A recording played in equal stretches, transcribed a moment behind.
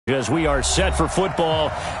As we are set for football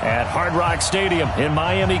at Hard Rock Stadium in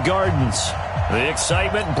Miami Gardens. The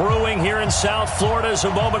excitement brewing here in South Florida. As a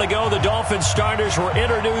moment ago, the Dolphins starters were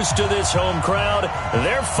introduced to this home crowd.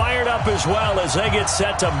 They're fired up as well as they get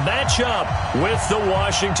set to match up with the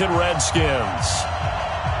Washington Redskins.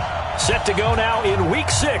 Set to go now in Week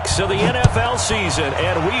 6 of the NFL season,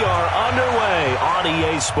 and we are underway on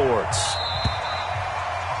EA Sports.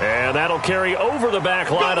 And that'll carry over the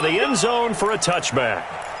back line of the end zone for a touchback.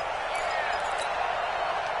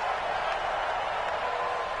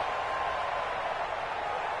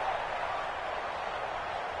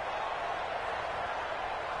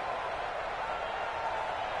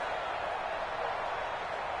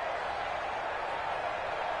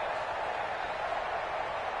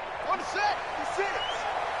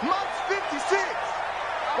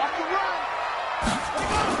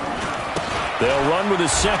 They'll run with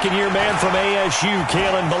his second-year man from ASU,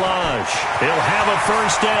 Kalen Ballage. He'll have a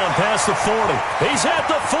first down past the 40. He's at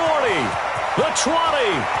the 40, the 20,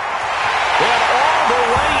 and all the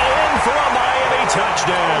way in for a Miami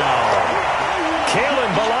touchdown.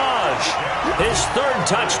 Kalen Ballage, his third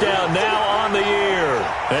touchdown now on the year,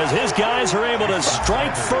 as his guys are able to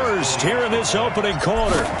strike first here in this opening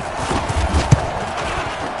quarter.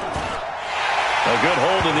 A good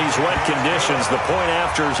hold in these wet conditions. The point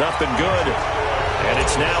after's up and good. And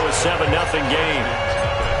it's now a 7-0 game.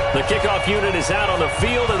 The kickoff unit is out on the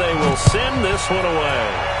field, and they will send this one away.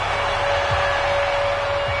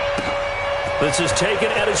 This is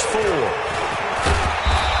taken at his 4.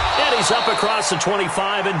 And he's up across the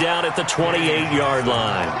 25 and down at the 28-yard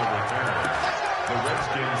line. The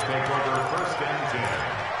Redskins take over first and 10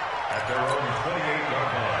 at their own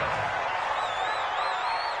 28-yard line.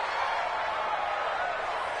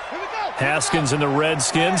 Haskins and the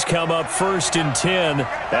Redskins come up first and 10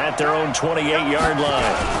 at their own 28-yard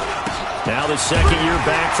line. Now the second year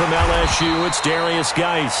back from LSU, it's Darius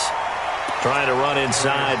Geis. Trying to run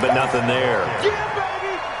inside, but nothing there.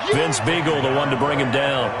 Vince Beagle, the one to bring him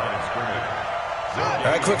down. All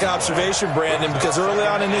right, quick observation, Brandon, because early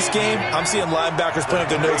on in this game, I'm seeing linebackers putting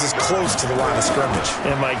their noses close to the line of scrimmage.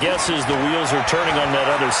 And my guess is the wheels are turning on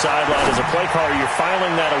that other sideline. As a play caller, you're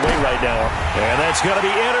filing that away right now. And that's going to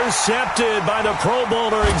be intercepted by the Pro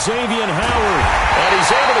Bowler, Xavier Howard. And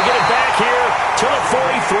he's able to get it back here to the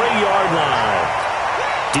 43-yard line.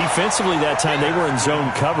 Defensively that time, they were in zone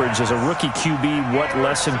coverage. As a rookie QB, what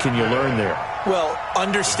lesson can you learn there? Well,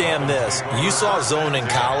 understand this. You saw zone in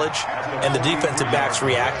college, and the defensive backs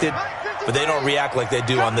reacted, but they don't react like they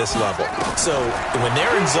do on this level. So when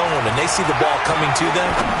they're in zone and they see the ball coming to them,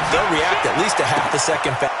 they'll react at least a half a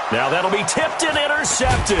second fast. Now that'll be tipped and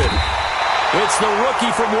intercepted. It's the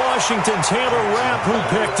rookie from Washington, Taylor Rapp, who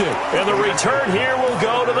picked it. And the return here will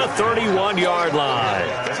go to the 31-yard line.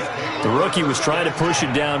 The rookie was trying to push it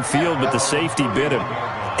downfield, but the safety bit him.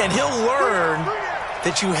 And he'll learn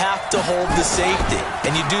that you have to hold the safety.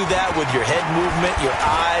 And you do that with your head movement, your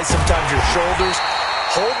eyes, sometimes your shoulders.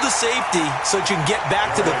 Hold the safety so that you can get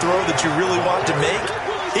back to the throw that you really want to make.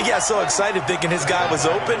 He got so excited thinking his guy was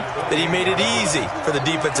open that he made it easy for the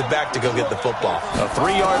defensive back to go get the football. A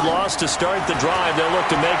 3-yard loss to start the drive. They'll look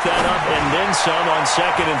to make that up and then some on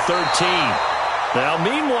 2nd and 13. Now,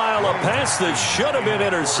 meanwhile, a pass that should have been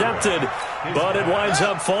intercepted, but it winds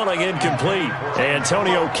up falling incomplete.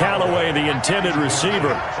 Antonio Callaway, the intended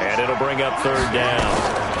receiver, and it'll bring up 3rd down.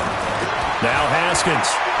 Now Haskins.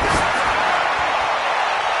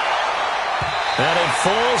 And it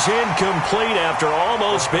falls incomplete after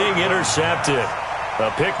almost being intercepted.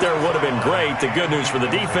 A pick there would have been great. The good news for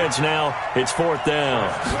the defense now, it's 4th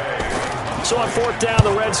down. So on 4th down,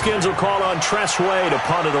 the Redskins will call on Tress Way to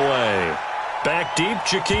punt it away. Back deep,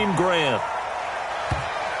 Jakeem Grant.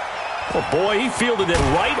 Oh, boy, he fielded it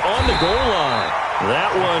right on the goal line.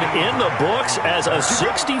 That one in the books as a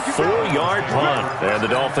 64-yard punt. And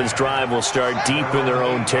the Dolphins' drive will start deep in their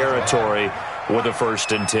own territory with a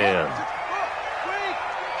 1st and 10.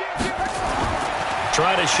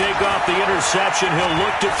 Try to shake off the interception. He'll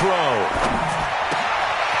look to throw.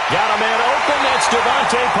 Got a man open. That's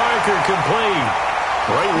Devontae Parker, complete.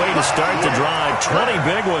 Great way to start the drive. 20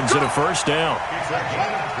 big ones and a 1st down.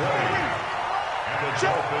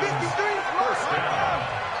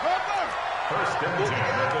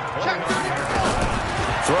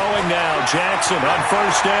 Throwing now, Jackson on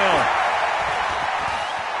 1st down.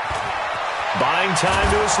 Buying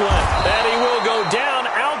time to his left. And he will go down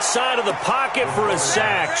outside of the pocket for a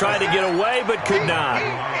sack. Tried to get away, but could not.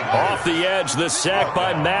 Off the edge, the sack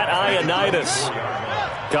by Matt Ioannidis.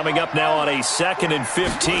 Coming up now on a 2nd and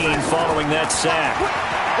 15 following that sack.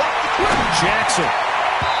 Jackson.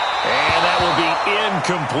 And that will be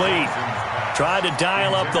incomplete. Tried to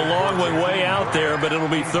dial up the long way out there, but it'll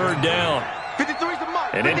be third down.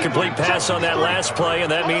 An incomplete pass on that last play,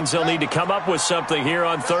 and that means they'll need to come up with something here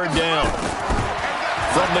on third down.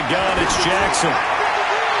 From the gun, it's Jackson.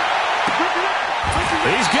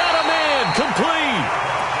 He's got a man, complete.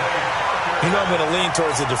 You know I'm going to lean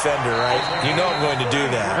towards the defender, right? You know I'm going to do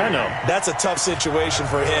that. I know. That's a tough situation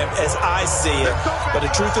for him as I see it. But the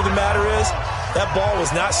truth of the matter is, that ball was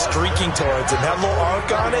not streaking towards him. That little arc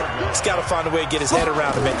on it, he's got to find a way to get his head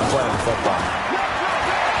around to make a play in football.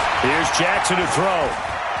 Here's Jackson to throw.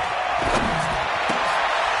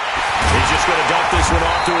 He's just going to dump this one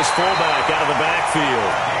off to his fullback out of the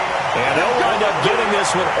backfield. And they'll wind up getting this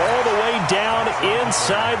one all the way down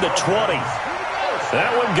inside the 20.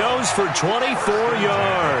 That one goes for 24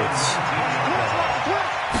 yards.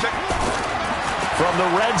 From the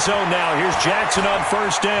red zone now, here's Jackson on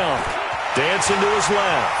first down. Dancing to his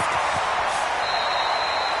left.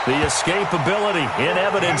 The escapability in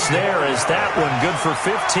evidence there is that one good for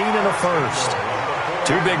 15 and a first.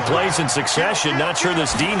 Two big plays in succession. Not sure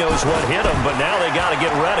this D knows what hit him, but now they got to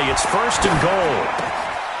get ready. It's first and goal.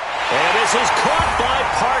 And this is caught by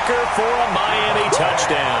Parker for a Miami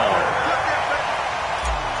touchdown.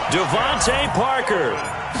 Devontae Parker,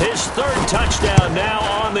 his third touchdown now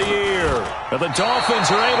on the year. And the Dolphins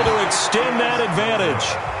are able to extend that advantage.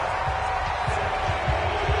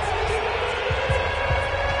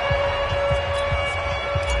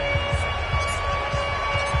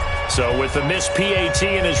 So with the missed PAT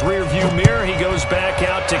in his rearview mirror, he goes back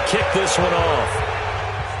out to kick this one off.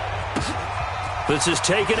 This is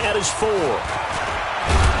taken at his 4.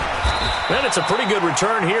 And it's a pretty good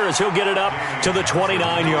return here as he'll get it up to the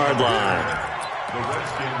 29-yard line. The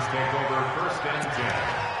Redskins take over first and 10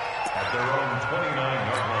 at their own 29-yard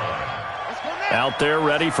line. Out there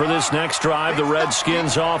ready for this next drive, the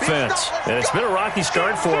Redskins offense. And it's been a rocky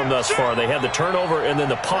start for them thus far. They had the turnover and then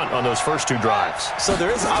the punt on those first two drives. So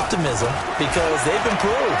there is optimism because they've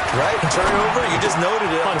improved, right? Turnover, you just noted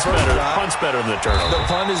it. Punt's better than the turnover. The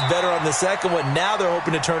punt is better on the second one. Now they're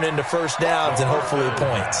hoping to turn into first downs and hopefully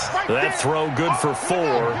points. That throw good for 4.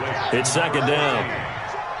 It's second down.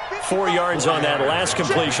 4 yards on that last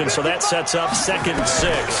completion, so that sets up second and 6.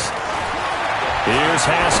 Here's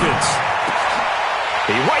Haskins.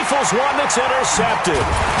 He rifles one that's intercepted.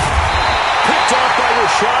 Picked off by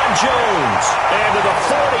Rashad Jones. And to the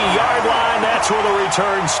 40-yard line, that's where the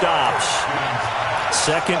return stops.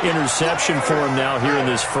 Second interception for him now here in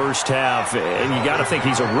this first half. And you got to think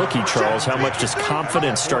he's a rookie, Charles. How much does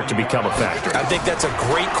confidence start to become a factor? I think that's a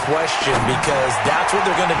great question because that's what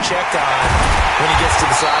they're going to check on when he gets to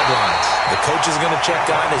the sidelines. The coach is going to check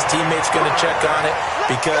on it. His teammates going to check on it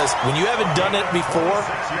because when you haven't done it before,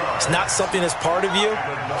 it's not something that's part of you.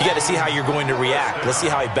 You got to see how you're going to react. Let's see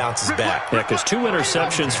how he bounces back. Yeah, because 2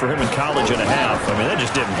 interceptions for him in college and a half. I mean, that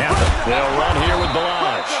just didn't happen. They'll run here with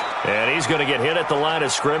Balazs. And he's going to get hit at the line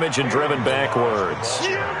of scrimmage and driven backwards.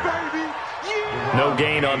 No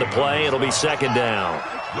gain on the play. It'll be second down.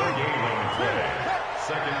 No gain on the play.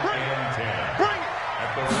 Second and 10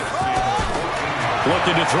 at the Redskins.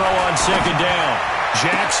 Looking to throw on second down.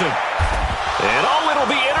 Jackson. And it'll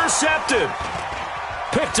be intercepted.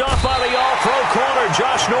 Picked off by the all-pro corner,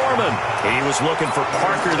 Josh Norman. He was looking for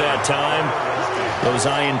Parker that time. Those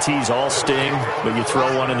INTs all sting, but you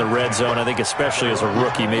throw one in the red zone. I think especially as a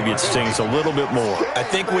rookie, maybe it stings a little bit more. I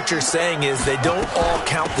think what you're saying is they don't all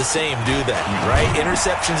count the same, do they? Right?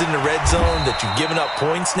 Interceptions in the red zone that you've given up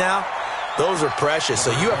points now, those are precious.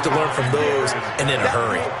 So you have to learn from those and in a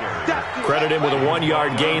hurry. Credit him with a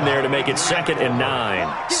 1-yard gain there to make it second and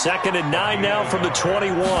 9. Second and 9 now from the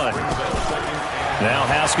 21. Now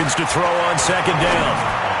Haskins to throw on second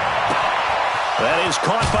down. That is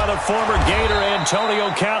caught by the former Gator Antonio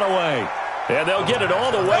Callaway. And they'll get it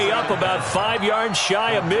all the way up about 5 yards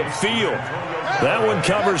shy of midfield. That one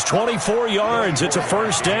covers 24 yards. It's a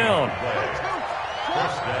first down.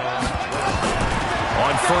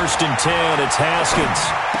 On first and 10, it's Haskins.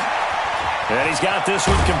 And he's got this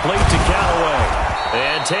one complete to Callaway.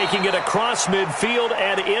 And taking it across midfield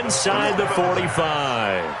and inside the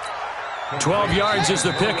 45. 12 yards is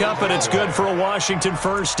the pickup, and it's good for a Washington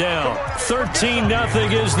first down. 13-0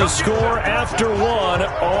 is the score after 1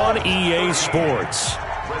 on EA Sports.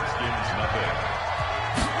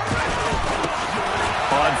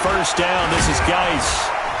 On first down, this is Geis.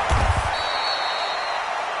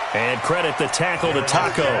 And credit the tackle to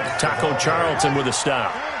Taco Charlton with a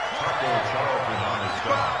stop.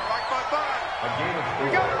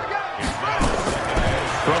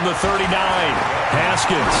 From the 39,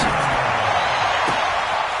 Haskins.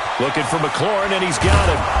 Looking for McLaurin, and he's got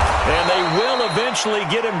him. And they will eventually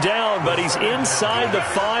get him down, but he's inside the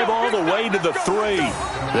 5 all the way to the 3.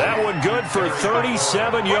 That one good for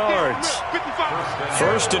 37 yards.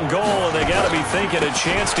 First and goal, and they got to be thinking a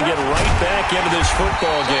chance to get right back into this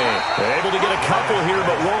football game. They're able to get a couple here,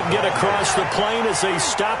 but won't get across the plane as they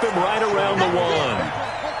stop him right around the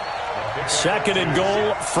 1. Second and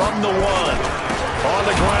goal from the 1. On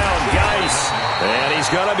the ground, Geis. And he's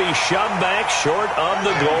going to be shoved back short of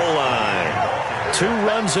the goal line. 2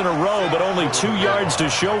 runs in a row, but only 2 yards to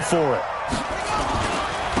show for it.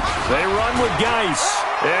 They run with Geis.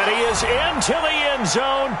 And he is into the end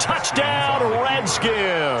zone. Touchdown, Redskins.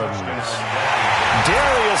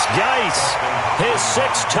 Darius Geis, his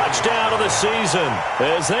 6th touchdown of the season,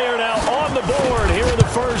 as they are now on the board here in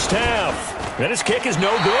the first half. And his kick is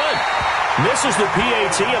no good. Misses the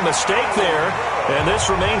PAT, a mistake there, and this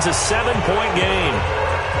remains a 7-point game.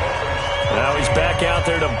 Now he's back out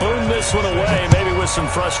there to boom this one away, maybe with some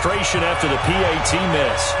frustration after the PAT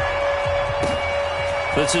miss.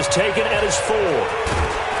 This is taken at his 4.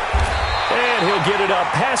 And he'll get it up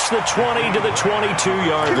past the 20 to the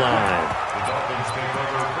 22-yard line. The Dolphins take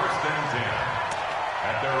over first and 10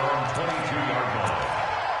 at their own 22-yard line.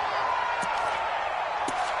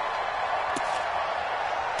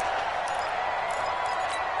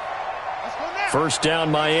 First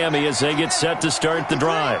down, Miami, as they get set to start the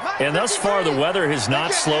drive. And thus far, the weather has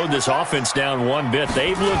not slowed this offense down one bit.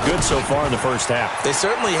 They've looked good so far in the first half. They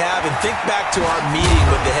certainly have. And think back to our meeting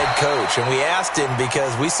with the head coach. And we asked him,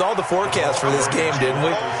 because we saw the forecast for this game, didn't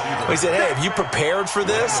we? We said, hey, have you prepared for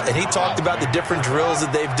this? And he talked about the different drills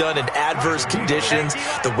that they've done in adverse conditions,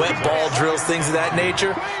 the wet ball drills, things of that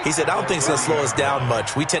nature. He said, I don't think it's going to slow us down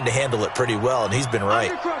much. We tend to handle it pretty well, and he's been right.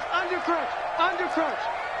 Undercrush.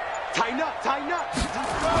 Tighten up.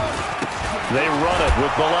 They run it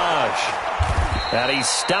with Balaj. And he's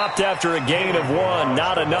stopped after a gain of 1.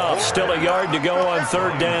 Not enough. Still a yard to go on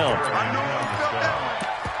third down.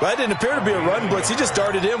 Well, that didn't appear to be a run blitz. He just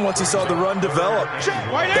darted in once he saw the run develop.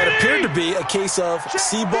 That appeared to be a case of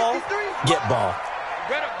see ball, get ball.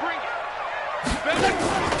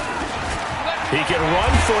 He can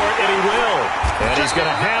run for it, and he will. And he's going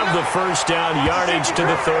to have the first down yardage to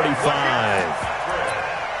the 35.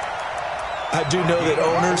 I do know that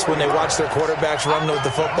owners, when they watch their quarterbacks run with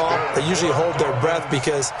the football, they usually hold their breath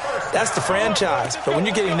because that's the franchise. But when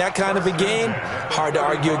you're getting that kind of a game, hard to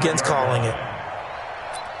argue against calling it.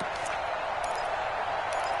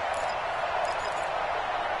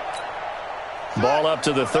 Ball up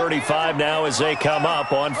to the 35 now as they come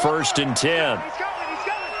up on first and 10.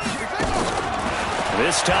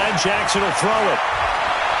 This time Jackson will throw it.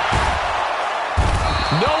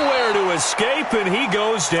 Nowhere to escape, and he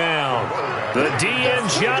goes down. The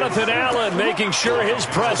DN, Jonathan Allen, making sure his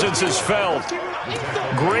presence is felt.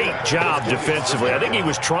 Great job defensively. I think he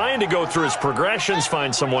was trying to go through his progressions,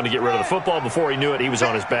 find someone to get rid of the football. Before he knew it, he was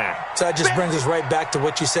on his back. So that just brings us right back to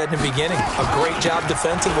what you said in the beginning. A great job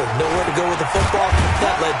defensively. Nowhere to go with the football.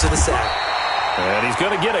 That led to the sack. And he's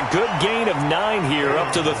going to get a good gain of 9 here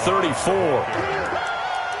up to the 34.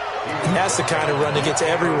 And that's the kind of run that gets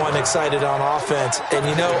everyone excited on offense. And,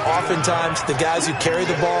 you know, oftentimes the guys who carry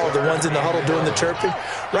the ball are the ones in the huddle doing the chirping.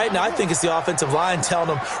 Right now, I think it's the offensive line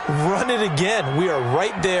telling them, run it again. We are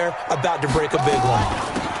right there about to break a big one.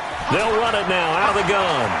 They'll run it now out of the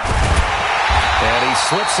gun. And he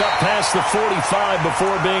slips up past the 45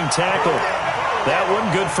 before being tackled. That one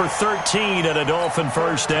good for 13 and a Dolphin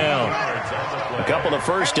first down. A couple of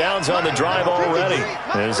first downs on the drive already,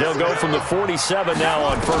 as they'll go from the 47 now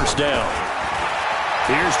on first down.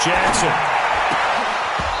 Here's Jackson.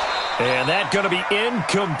 And that's going to be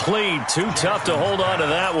incomplete. Too tough to hold on to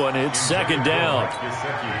that one. It's second down.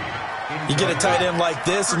 You get a tight end like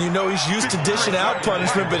this, and you know he's used to dishing out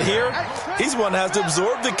punishment, but here, he's one that has to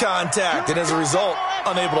absorb the contact, and as a result,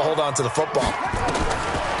 unable to hold on to the football.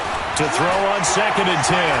 To throw on second and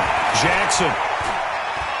 10, Jackson.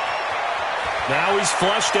 Now he's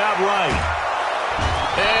flushed out right.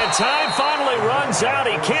 And time finally runs out.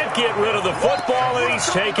 He can't get rid of the football, and he's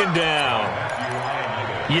taken down.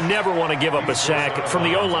 You never want to give up a sack. From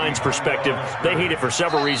the O-line's perspective, they hate it for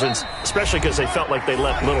several reasons, especially because they felt like they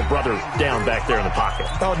let little brother down back there in the pocket.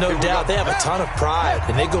 Oh, no doubt. They have a ton of pride,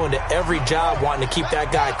 and they go into every job wanting to keep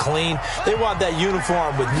that guy clean. They want that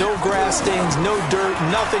uniform with no grass stains, no dirt,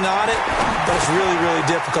 nothing on it. But it's really, really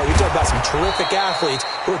difficult. You talk about some terrific athletes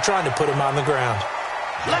who are trying to put him on the ground.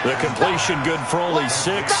 The completion good for only 6,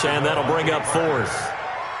 and that'll bring up fourth.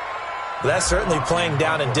 Well, that's certainly playing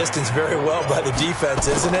down and distance very well by the defense,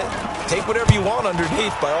 isn't it? Take whatever you want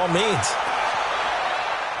underneath, by all means.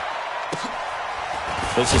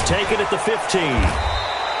 This is taken at the 15.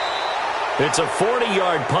 It's a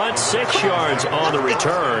 40-yard punt, 6 yards on the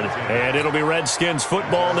return, and it'll be Redskins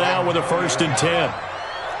football now with a 1st and 10.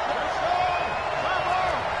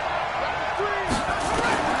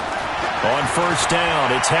 On 1st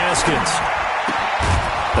down, it's Haskins.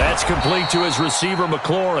 That's complete to his receiver,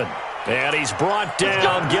 McLaurin. And he's brought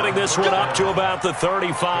down, getting this one up to about the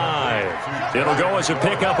 35. It'll go as a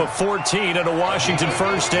pickup of 14 and a Washington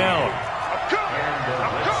 1st down.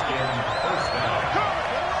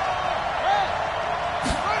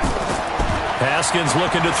 Haskins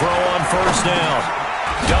looking to throw on 1st down.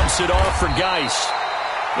 Dumps it off for Geis.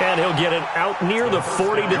 And he'll get it out near the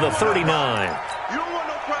 40 to the 39.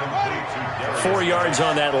 4 yards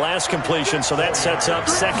on that last completion, so that sets up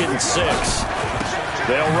 2nd and 6.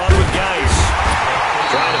 They'll run with Geis.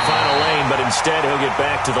 Trying to find a lane, but instead he'll get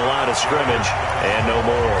back to the line of scrimmage and no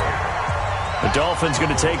more. The Dolphins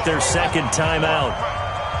going to take their 2nd timeout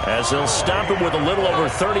as they'll stop it with a little over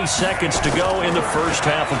 30 seconds to go in the 1st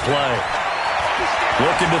half of play.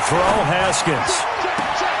 Looking to throw, Haskins.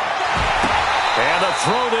 And the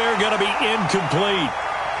throw there going to be incomplete.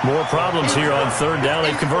 More problems here on 3rd down.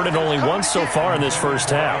 They've converted only once so far in this 1st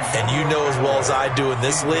half. And you know as well as I do in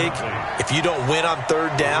this league, if you don't win on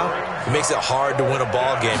 3rd down, it makes it hard to win a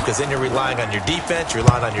ball game because then you're relying on your defense, you're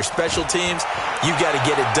relying on your special teams. You've got to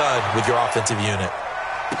get it done with your offensive unit.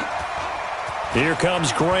 Here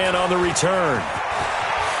comes Grant on the return.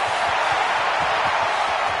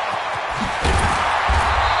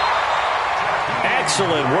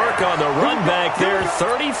 Excellent work on the run back there,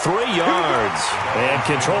 33 yards. And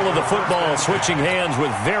control of the football, switching hands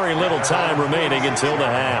with very little time remaining until the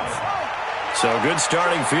half. So good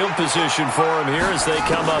starting field position for them here as they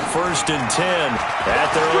come up 1st and 10 at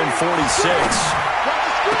their own 46.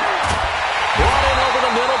 Brought in over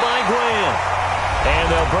the middle by Grant. And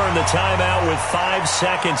they'll burn the timeout with 5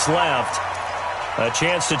 seconds left. A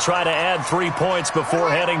chance to try to add 3 points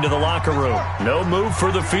before heading to the locker room. No move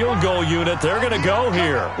for the field goal unit. They're going to go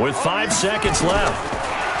here with 5 seconds left.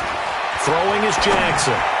 Throwing is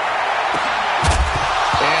Jackson.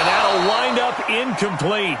 And that'll wind up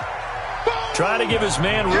incomplete. Try to give his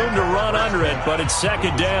man room to run under it, but it's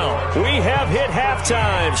 2nd down. We have hit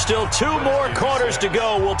halftime. Still 2 more quarters to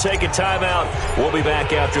go. We'll take a timeout. We'll be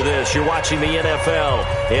back after this. You're watching the NFL,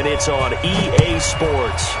 and it's on EA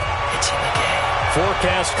Sports. It's in the game.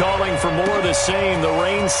 Forecast calling for more of the same. The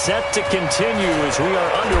rain set to continue as we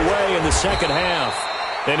are underway in the 2nd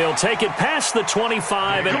half. And he'll take it past the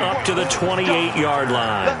 25 and up to the 28-yard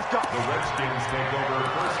line. The Redskins take over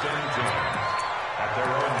 1st and 10 at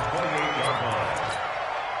their own 28-yard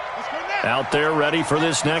line. Out there ready for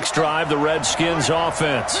this next drive, the Redskins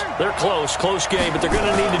offense. They're close game, but they're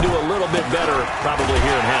going to need to do a little bit better probably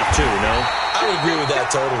here in half 2, no? I would agree with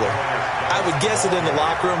that totally. I would guess it in the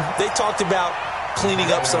locker room. They talked about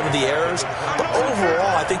cleaning up some of the errors, but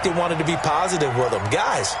overall I think they wanted to be positive with them.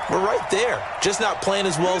 Guys, we're right there, just not playing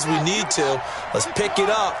as well as we need to. Let's pick it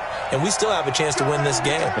up, and we still have a chance to win this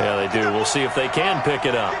game. Yeah, they do. We'll see if they can pick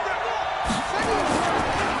it up.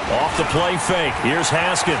 Off the play fake, here's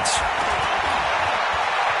Haskins.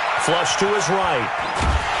 Flush to his right,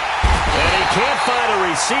 and he can't find a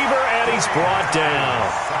receiver, and he's brought down.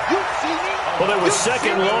 Well, it was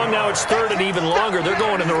 2nd long, now it's 3rd and even longer. They're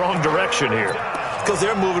going in the wrong direction here. Because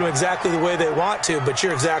they're moving exactly the way they want to, but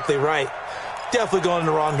you're exactly right. Definitely going in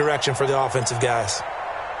the wrong direction for the offensive guys.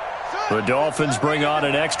 The Dolphins bring on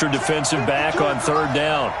an extra defensive back on 3rd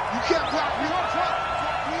down.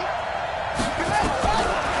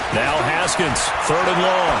 Now Haskins, 3rd and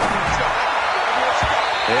long.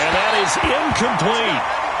 And that is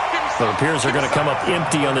incomplete. It appears they're going to come up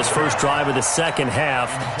empty on this first drive of the 2nd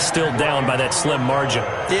half, still down by that slim margin.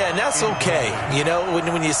 Yeah, and that's okay. You know,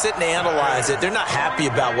 when you sit and analyze it, they're not happy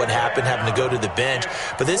about what happened, having to go to the bench.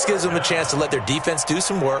 But this gives them a chance to let their defense do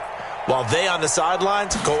some work while they on the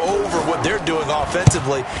sidelines go over what they're doing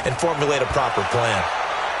offensively and formulate a proper plan.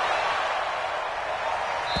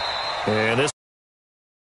 And this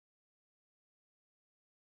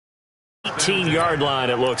 18-yard line,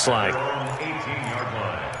 it looks like.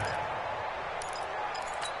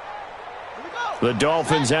 The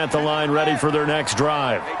Dolphins at the line ready for their next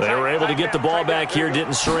drive. They were able to get the ball back here,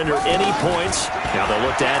 didn't surrender any points. Now they'll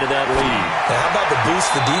look to add to that lead. Now how about the boost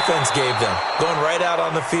the defense gave them? Going right out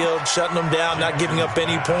on the field, shutting them down, not giving up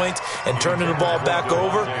any points, and turning the ball back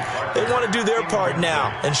over. They want to do their part now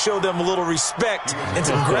and show them a little respect and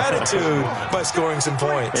some gratitude by scoring some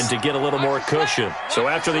points. And to get a little more cushion. So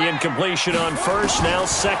after the incompletion on 1st, now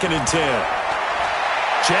 2nd and 10.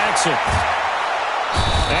 Jackson.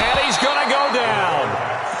 And he's going to go down.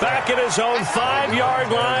 Back at his own 5-yard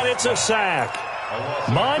line, it's a sack.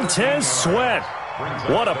 Montez Sweat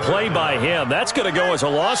What a play by him. That's going to go as a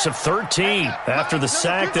loss of 13. After the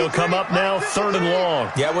sack, they'll come up now 3rd and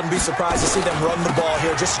long. Yeah, I wouldn't be surprised to see them run the ball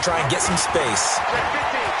here just to try and get some space.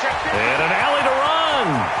 And an alley to run.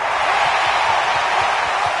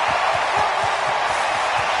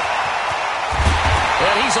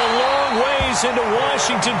 And he's a long ways into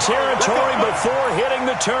Washington territory before hitting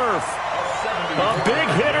the turf. A big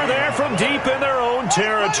hitter there from deep in their own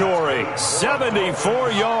territory.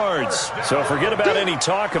 74 yards. So forget about any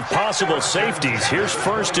talk of possible safeties. Here's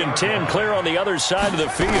 1st and 10, clear on the other side of the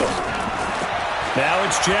field. Now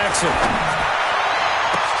it's Jackson.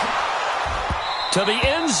 To the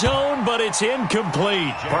end zone, but it's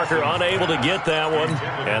incomplete. Parker unable to get that one,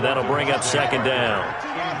 and that'll bring up 2nd down.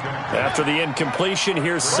 After the incompletion,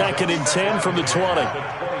 here's 2nd and 10 from the 20.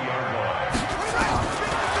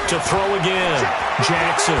 To throw again,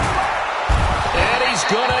 Jackson. And he's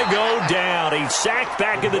going to go down. He's sacked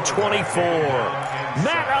back at the 24.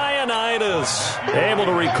 Matt Ioannidis able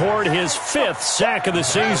to record his 5th sack of the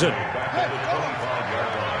season.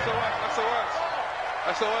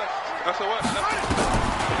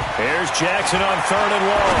 Here's Jackson on 3rd and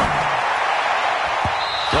long.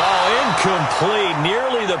 Oh, incomplete.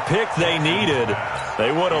 Nearly the pick they needed.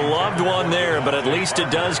 They would have loved one there, but at least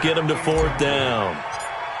it does get them to 4th down.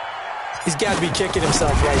 He's got to be kicking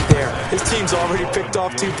himself right there. His team's already picked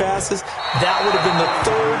off 2 passes. That would have been the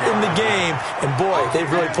 3rd in the game. And, boy,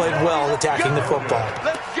 they've really played well attacking the football.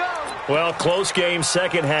 Well, close game,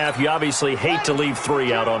 2nd half. You obviously hate to leave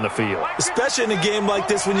 3 out on the field. Especially in a game like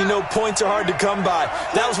this when you know points are hard to come by.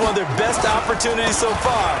 That was one of their best opportunities so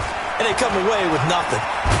far. And they come away with nothing.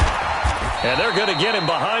 And they're going to get him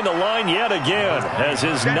behind the line yet again as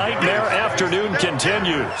his nightmare afternoon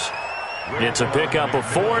continues. It's a pickup of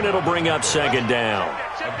 4, and it'll bring up 2nd down.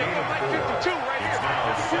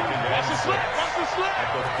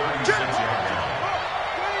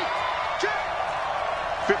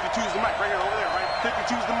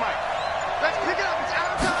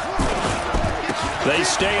 They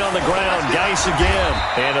stay on the ground. Geis again.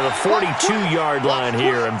 And to the 42-yard line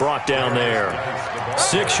here and brought down there.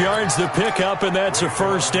 6 yards the pickup, and that's a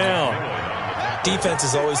 1st down.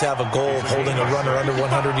 Defenses always have a goal of holding a runner under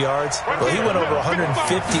 100 yards. Well, he went over 150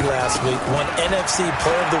 last week, won NFC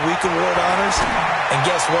Player of the Week award honors. And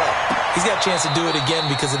guess what? He's got a chance to do it again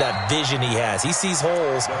because of that vision he has. He sees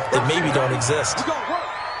holes that maybe don't exist.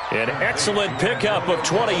 An excellent pickup of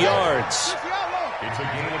 20 yards.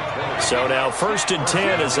 So now 1st and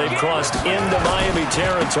 10 as they've crossed into Miami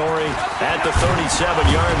territory at the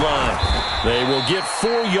 37-yard line. They will get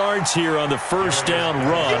 4 yards here on the 1st down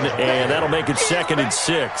run, and that'll make it 2nd and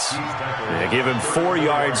 6. They give him 4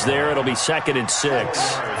 yards there. It'll be 2nd and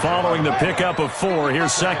 6. Following the pickup of 4,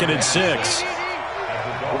 here's 2nd and 6.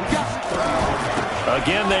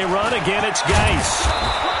 Again, they run. Again, it's Geis.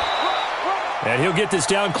 And he'll get this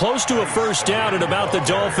down close to a 1st down at about the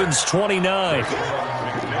Dolphins' 29.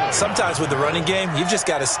 Sometimes with the running game, you've just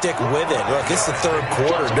got to stick with it. Look, it's the 3rd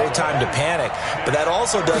quarter, no time to panic. But that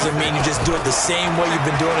also doesn't mean you just do it the same way you've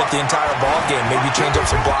been doing it the entire ball game. Maybe change up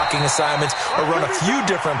some blocking assignments or run a few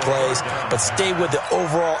different plays, but stay with the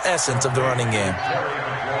overall essence of the running game.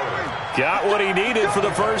 Got what he needed for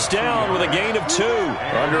the 1st down with a gain of 2.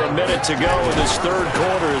 Under a minute to go in this 3rd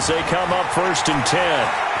quarter as they come up 1st and 10.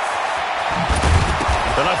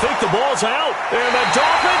 And I think the ball's out, and the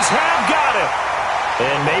Dolphins have got it.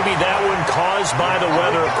 And maybe that one caused by the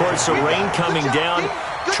weather. Of course, the rain coming down.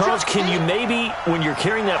 Charles, can you maybe, when you're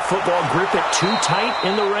carrying that football, grip it too tight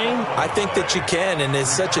in the rain? I think that you can, and it's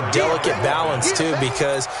such a delicate balance, too,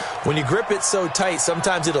 because when you grip it so tight,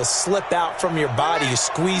 sometimes it'll slip out from your body. You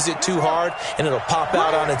squeeze it too hard, and it'll pop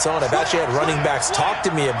out on its own. I've actually had running backs talk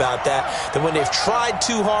to me about that when they've tried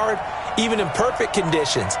too hard, even in perfect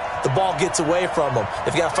conditions, the ball gets away from them.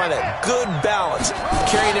 They've got to find that good balance,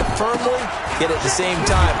 carrying it firmly, yet at the same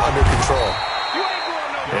time under control.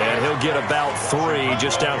 And he'll get about 3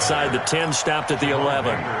 just outside the 10, stopped at the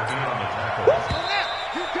 11.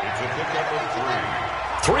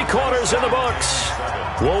 3 quarters in the books.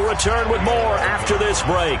 We'll return with more after this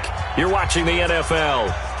break. You're watching the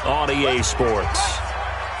NFL on EA Sports.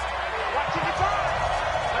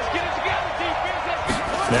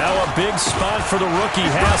 Now a big spot for the rookie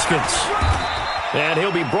Haskins. And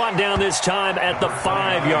he'll be brought down this time at the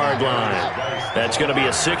 5-yard line. That's going to be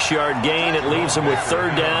a 6-yard gain. It leaves him with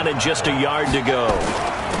 3rd down and just a yard to go.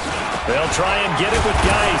 They'll try and get it with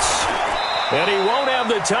Geis. And he won't have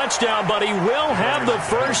the touchdown, but he will have the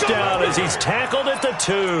first down as he's tackled at the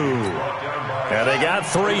 2. And they got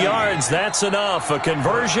 3 yards. That's enough. A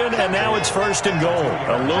conversion, and now it's 1st and goal.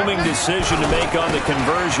 A looming decision to make on the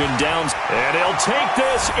conversion downs. And he'll take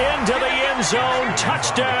this into the end zone.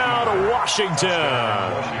 Touchdown,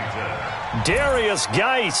 Washington. Darius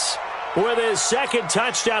Geis with his 2nd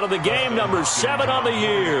touchdown of the game, number 7 on the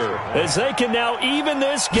year, as they can now even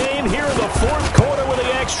this game here in the 4th quarter with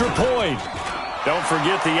the extra point. Don't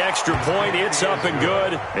forget the extra point. It's up and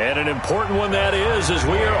good, and an important one that is, as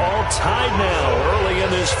we are all tied now early in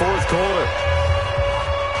this 4th quarter.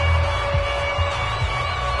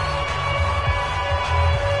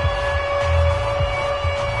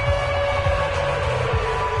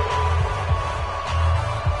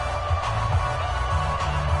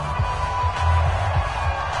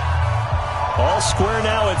 All square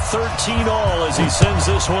now at 13 all as he sends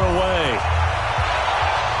this one away.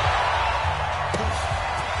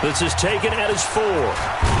 This is taken at his 4.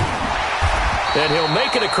 And he'll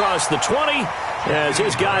make it across the 20 as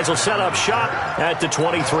his guys will set up shop at the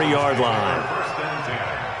 23-yard line. First and 10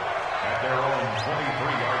 at their own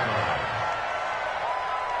 23-yard line.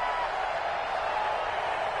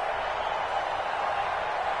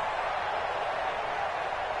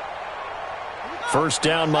 First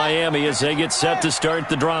down, Miami, as they get set to start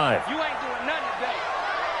the drive. You ain't doing nothing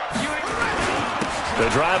today. You ain't doing nothing. The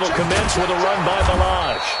drive will commence with a run by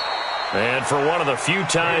Balaj. And for one of the few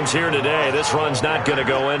times here today, this run's not going to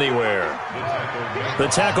go anywhere. The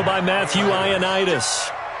tackle by Matthew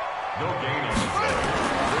Ioannidis.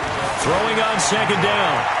 Throwing on 2nd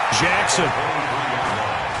down. Jackson.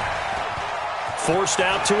 Forced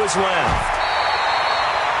out to his left.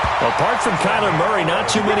 Apart from Kyler Murray, not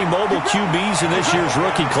too many mobile QBs in this year's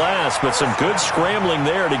rookie class, but some good scrambling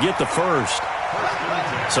there to get the first.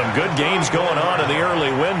 Some good games going on in the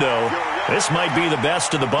early window. This might be the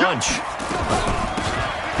best of the bunch.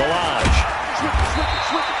 Balaj.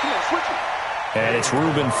 And it's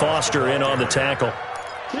Reuben Foster in on the tackle.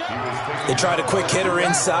 They tried a quick hitter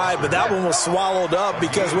inside, but that one was swallowed up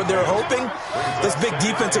because what they're hoping, this big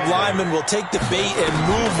defensive lineman will take the bait and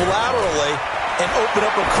move laterally and open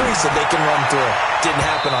up a crease that they can run through. Didn't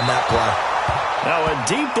happen on that play. Now a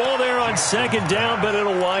deep ball there on 2nd down, but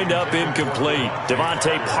it'll wind up incomplete.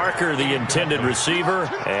 Devontae Parker, the intended receiver,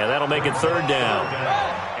 and that'll make it 3rd down.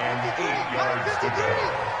 And 8 yards to go.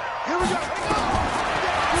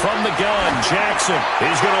 From the gun, Jackson.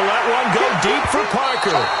 He's going to let one go deep for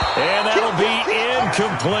Parker, and that'll be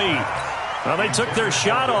incomplete. Well, they took their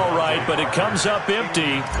shot all right, but it comes up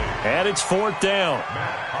empty, and it's 4th down.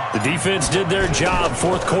 The defense did their job.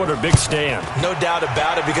 4th quarter, big stand. No doubt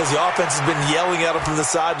about it, because the offense has been yelling at them from the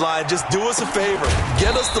sideline. Just do us a favor.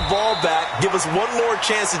 Get us the ball back. Give us one more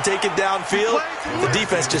chance to take it downfield. The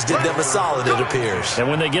defense just did them a solid, it appears. And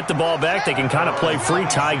when they get the ball back, they can kind of play free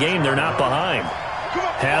tie game. They're not behind.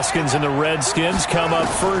 Haskins and the Redskins come up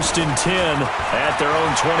 1st and 10 at their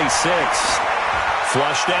own 26.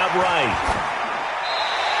 Flushed out right.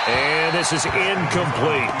 And this is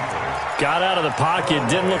incomplete. Got out of the pocket.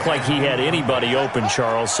 Didn't look like he had anybody open,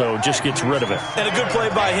 Charles, so just gets rid of it. And a good play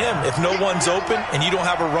by him. If no one's open and you don't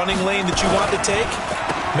have a running lane that you want to take,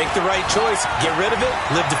 make the right choice. Get rid of it.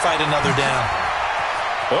 Live to fight another down.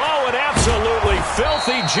 Oh, an absolutely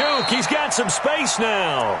filthy juke. He's got some space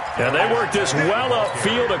now. And they work this well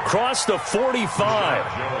upfield across the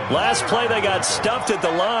 45. Last play, they got stuffed at the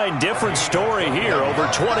line. Different story here, over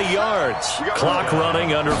 20 yards. Clock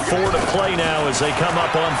running, under 4 to play now as they come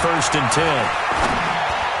up on 1st and 10.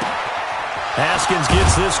 Haskins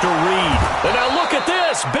gets this to Reed. And now look at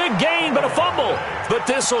this. Big gain, but a fumble. But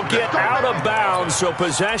this will get out of bounds, so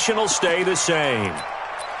possession will stay the same.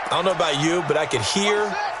 I don't know about you, but I could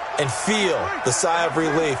hear and feel the sigh of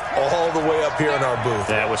relief all the way up here in our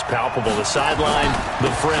booth. That was palpable. The sideline,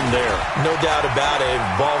 the friend there. No doubt about it.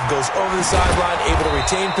 Ball goes over the sideline, able to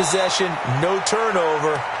retain possession, no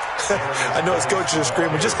turnover. I know his coaches are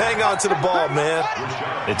screaming, just hang on to the ball, man.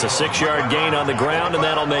 It's a 6-yard gain on the ground, and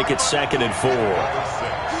that'll make it 2nd and 4.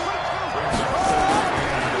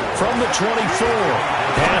 From the 24,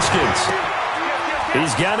 Haskins.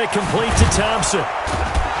 He's got it complete to Thompson.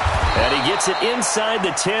 And he gets it inside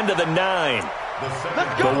the 10 to the 9.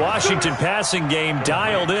 The Washington passing game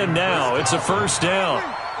dialed in now. It's a 1st down.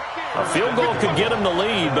 A field goal could get him the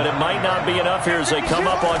lead, but it might not be enough here as they come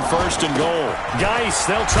up on 1st and goal. Geis,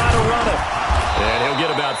 they'll try to run it. And he'll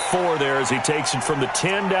get about 4 there as he takes it from the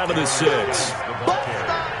 10 down to the 6.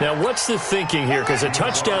 Now, what's the thinking here? Because a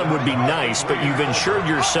touchdown would be nice, but you've ensured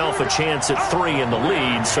yourself a chance at 3 in the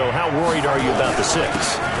lead, so how worried are you about the 6?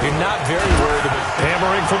 You're not very worried about it.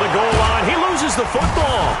 Hammering for the goal line. He loses the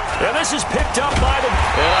football. And this is picked up by the...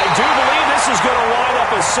 And I do believe this is going to wind up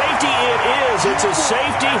a safety. It is. It's a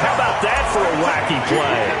safety. How about that for a wacky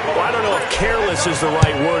play? Well, I don't know if careless is the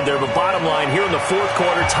right word there, but bottom line, here in the fourth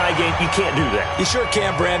quarter, tie game, you can't do that. You sure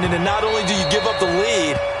can, Brandon. And not only do you give up the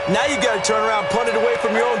lead, now you got to turn around, punt it away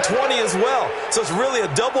from your own 20 as well. So it's really a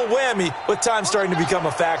double whammy with time starting to become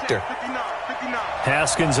a factor.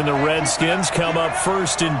 Haskins and the Redskins come up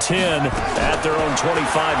 1st and 10 at their own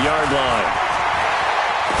 25-yard line.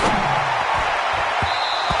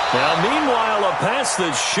 Now, meanwhile, a pass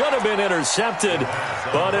that should have been intercepted,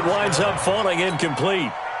 but it winds up falling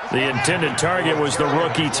incomplete. The intended target was the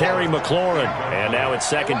rookie Terry McLaurin, and now it's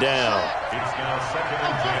 2nd down. It's now 2nd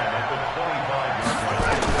and 10 at the 25-yard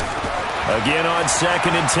line. Again on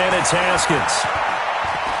 2nd and 10, it's Haskins.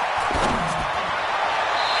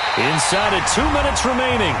 Inside of 2 minutes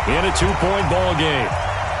remaining in a 2-point ball game.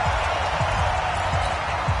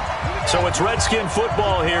 So it's Redskin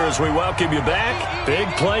football here as we welcome you back. Big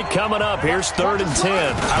play coming up. Here's 3rd and 10.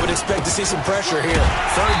 I would expect to see some pressure here.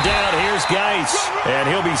 3rd down, here's Geis. And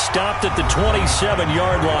he'll be stopped at the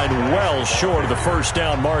 27-yard line, well short of the 1st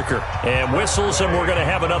down marker. And whistles, and we're going to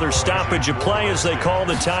have another stoppage of play as they call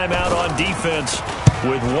the timeout on defense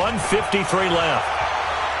with 1:53 left.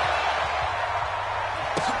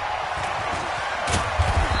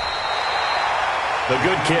 A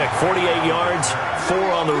good kick, 48 yards, 4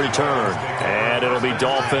 on the return. And it'll be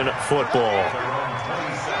Dolphin football.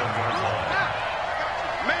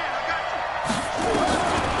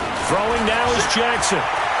 Throwing now is Jackson.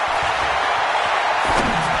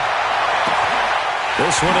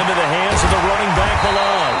 This one into the hands of the running back,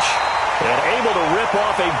 Balaj. And able to rip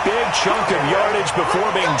off a big chunk of yardage before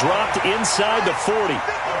being dropped inside the 40.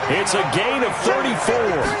 It's a gain of 34.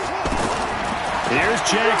 Here's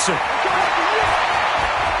Jackson.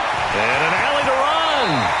 And an alley to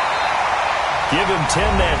run. Give him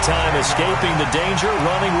 10 that time, escaping the danger,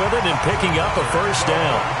 running with it, and picking up a 1st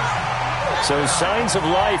down. So signs of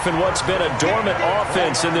life in what's been a dormant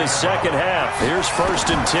offense in this 2nd half. Here's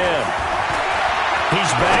 1st and 10.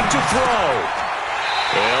 He's back to throw.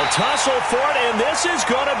 They'll tussle for it, and this is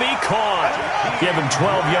going to be caught. Give him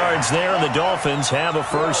 12 yards there, and the Dolphins have a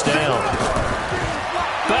 1st down.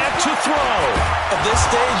 Back to throw. At this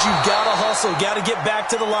stage, you've got to hustle. Got to get back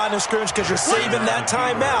to the line of scrimmage because you're saving that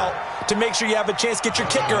timeout to make sure you have a chance to get your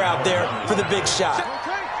kicker out there for the big shot.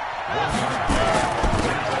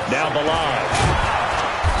 Now Balaj.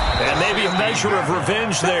 And maybe a measure of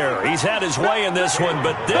revenge there. He's had his way in this one,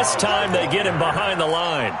 but this time they get him behind the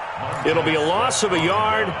line. It'll be a loss of a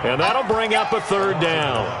yard, and that'll bring up a 3rd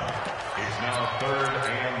down. It's now 3rd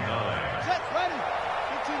and 9.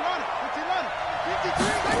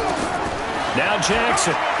 Now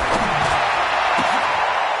Jackson.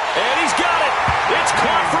 And he's got it. It's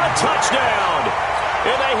caught for a touchdown.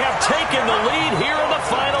 And they have taken the lead here in the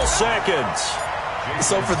final seconds.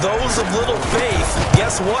 So for those of little faith,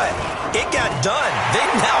 guess what? It got done. They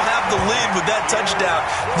now have the lead with that touchdown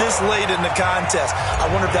this late in the contest. I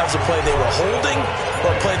wonder if that was a play they were holding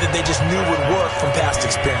or a play that they just knew would work from past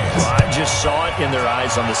experience. Well, I just saw it in their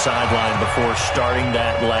eyes on the sideline before starting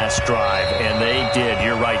that last drive, and they did.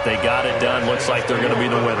 You're right. They got it done. Looks like they're going to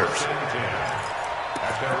be the winners.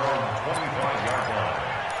 At their own 25-yard line.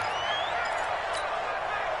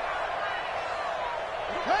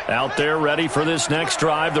 Out there ready for this next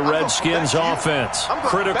drive, the Redskins offense.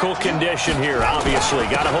 Critical condition here, obviously.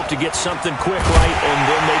 Got to hope to get something quick right and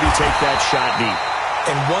then maybe take that shot deep.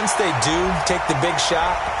 And once they do take the big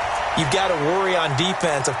shot, you've got to worry on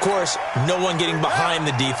defense. Of course, no one getting behind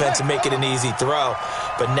the defense and make it an easy throw.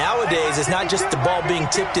 But nowadays, it's not just the ball being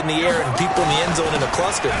tipped in the air and people in the end zone in a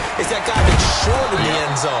cluster. It's that guy that's short in the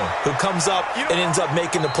end zone who comes up and ends up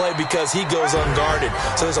making the play because he goes unguarded.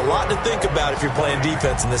 So there's a lot to think about if you're playing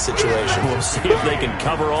defense in this situation. We'll see if they can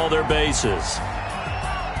cover all their bases.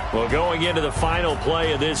 Well, going into the final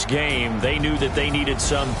play of this game, they knew that they needed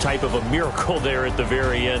some type of a miracle there at the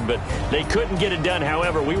very end, but they couldn't get it done.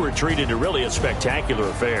 However, we were treated to really a spectacular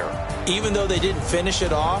affair. Even though they didn't finish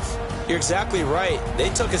it off, you're exactly right. They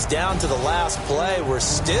took us down to the last play. We're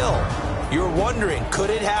still, you're wondering, could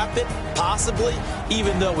it happen? Possibly,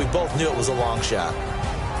 even though we both knew it was a long shot.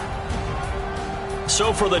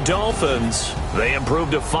 So for the Dolphins, they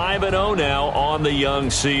improved to 5-0 now on the young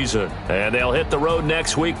season. And they'll hit the road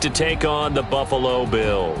next week to take on the Buffalo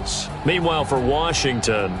Bills. Meanwhile, for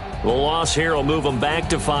Washington, the loss here will move them back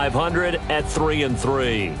to 500 at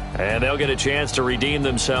 3-3. And they'll get a chance to redeem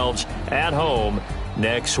themselves at home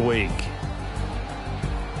next week.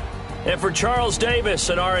 And for Charles Davis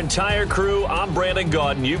and our entire crew, I'm Brandon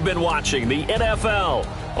Gaudin. You've been watching the NFL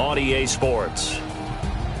on EA Sports.